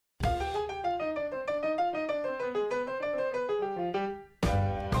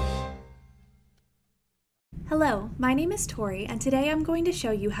Hello, my name is Tori, and today I'm going to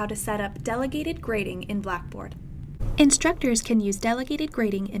show you how to set up delegated grading in Blackboard. Instructors can use delegated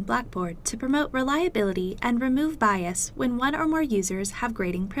grading in Blackboard to promote reliability and remove bias when one or more users have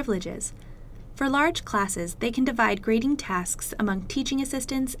grading privileges. For large classes, they can divide grading tasks among teaching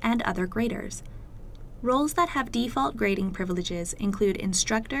assistants and other graders. Roles that have default grading privileges include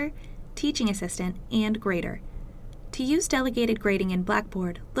instructor, teaching assistant, and grader. To use delegated grading in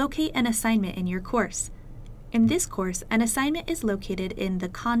Blackboard, locate an assignment in your course. In this course, an assignment is located in the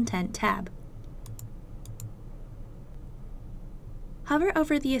Content tab. Hover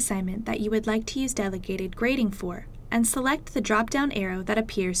over the assignment that you would like to use delegated grading for and select the drop-down arrow that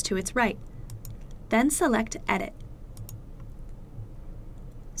appears to its right. Then select Edit.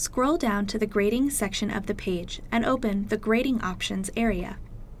 Scroll down to the Grading section of the page and open the Grading Options area.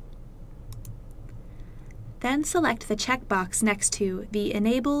 Then select the checkbox next to the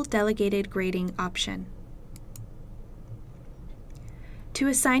Enable Delegated Grading option. To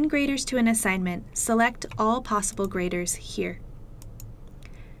assign graders to an assignment, select All Possible Graders here.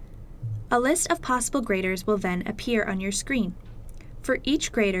 A list of possible graders will then appear on your screen. For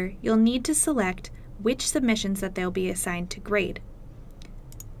each grader, you'll need to select which submissions that they'll be assigned to grade.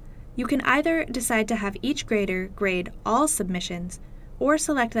 You can either decide to have each grader grade all submissions or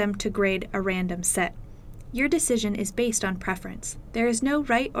select them to grade a random set. Your decision is based on preference. There is no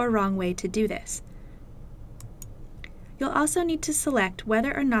right or wrong way to do this. You'll also need to select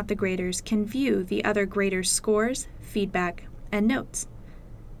whether or not the graders can view the other graders' scores, feedback, and notes.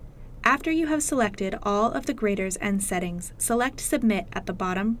 After you have selected all of the graders and settings, select Submit at the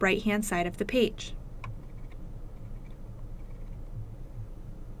bottom right-hand side of the page.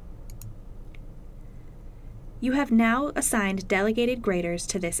 You have now assigned delegated graders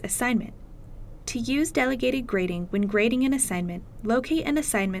to this assignment. To use delegated grading when grading an assignment, locate an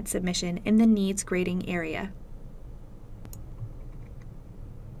assignment submission in the Needs Grading area.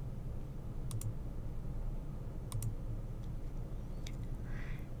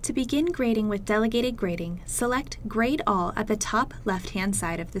 To begin grading with delegated grading, select Grade All at the top left-hand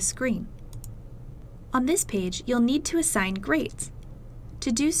side of the screen. On this page, you'll need to assign grades.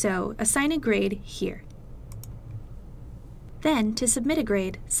 To do so, assign a grade here. Then, to submit a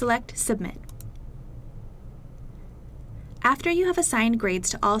grade, select Submit. After you have assigned grades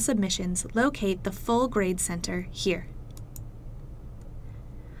to all submissions, locate the Full Grade Center here.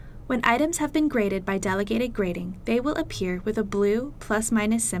 When items have been graded by delegated grading, they will appear with a blue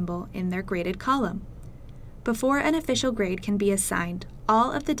 +- symbol in their graded column. Before an official grade can be assigned,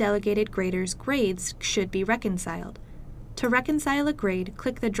 all of the delegated graders' grades should be reconciled. To reconcile a grade,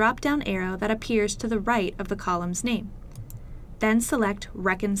 click the drop-down arrow that appears to the right of the column's name. Then select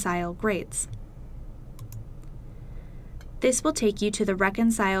Reconcile Grades. This will take you to the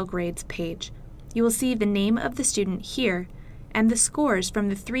Reconcile Grades page. You will see the name of the student here and the scores from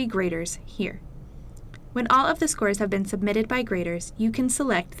the 3 graders here. When all of the scores have been submitted by graders, you can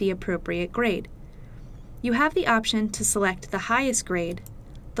select the appropriate grade. You have the option to select the highest grade,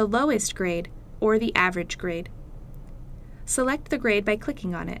 the lowest grade, or the average grade. Select the grade by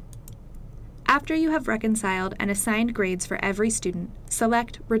clicking on it. After you have reconciled and assigned grades for every student,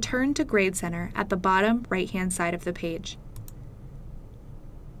 select Return to Grade Center at the bottom right-hand side of the page.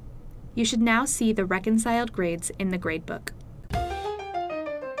 You should now see the reconciled grades in the gradebook.